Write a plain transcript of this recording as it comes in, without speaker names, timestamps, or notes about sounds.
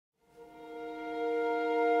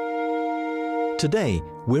Today,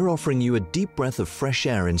 we're offering you a deep breath of fresh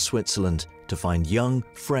air in Switzerland to find young,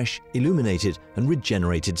 fresh, illuminated and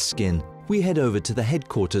regenerated skin. We head over to the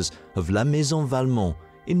headquarters of La Maison Valmont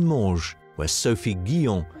in Morges, where Sophie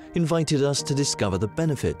Guillon invited us to discover the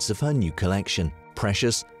benefits of her new collection.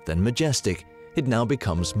 Precious, then majestic, it now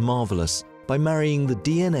becomes marvelous by marrying the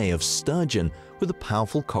DNA of sturgeon with a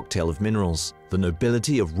powerful cocktail of minerals, the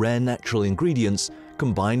nobility of rare natural ingredients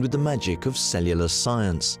combined with the magic of cellular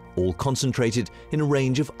science, all concentrated in a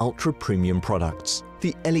range of ultra-premium products,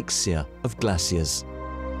 the elixir of Glaciers.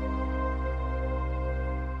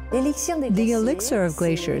 The elixir of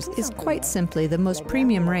Glaciers is quite simply the most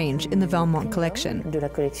premium range in the Valmont collection.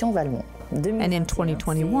 And in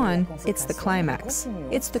 2021, it's the climax.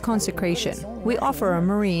 It's the consecration. We offer a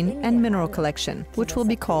marine and mineral collection, which will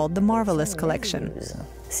be called the Merveilleuse collection.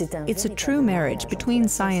 It's a true marriage between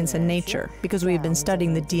science and nature, because we've been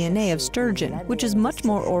studying the DNA of sturgeon, which is much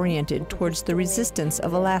more oriented towards the resistance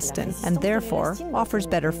of elastin, and therefore offers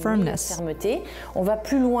better firmness.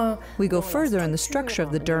 We go further in the structure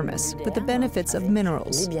of the dermis with the benefits of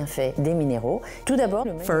minerals.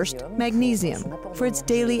 First, magnesium, for its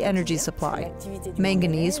daily energy supply.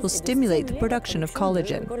 Manganese will stimulate the production of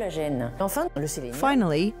collagen.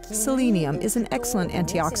 Finally, selenium is an excellent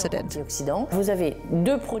antioxidant.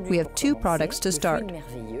 We have two products to start.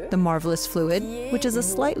 The Merveilleuse fluid, which is a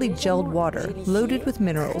slightly gelled water loaded with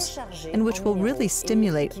minerals and which will really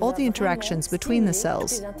stimulate all the interactions between the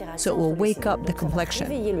cells, so it will wake up the complexion.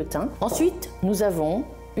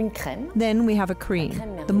 Then we have a cream,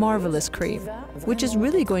 the Merveilleuse cream, which is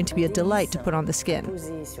really going to be a delight to put on the skin.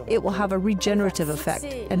 It will have a regenerative effect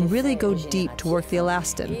and really go deep to work the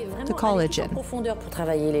elastin, the collagen.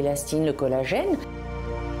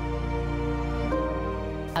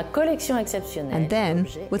 And then,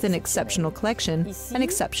 with an exceptional collection, an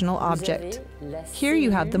exceptional object. Here you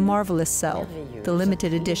have the Merveilleuse cell, the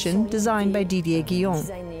limited edition designed by Sophie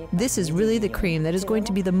Guillon. This is really the cream that is going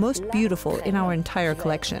to be the most beautiful in our entire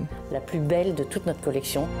collection.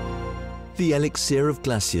 The elixir of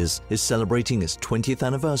Glaciers is celebrating its 20th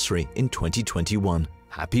anniversary in 2021.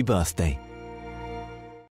 Happy birthday!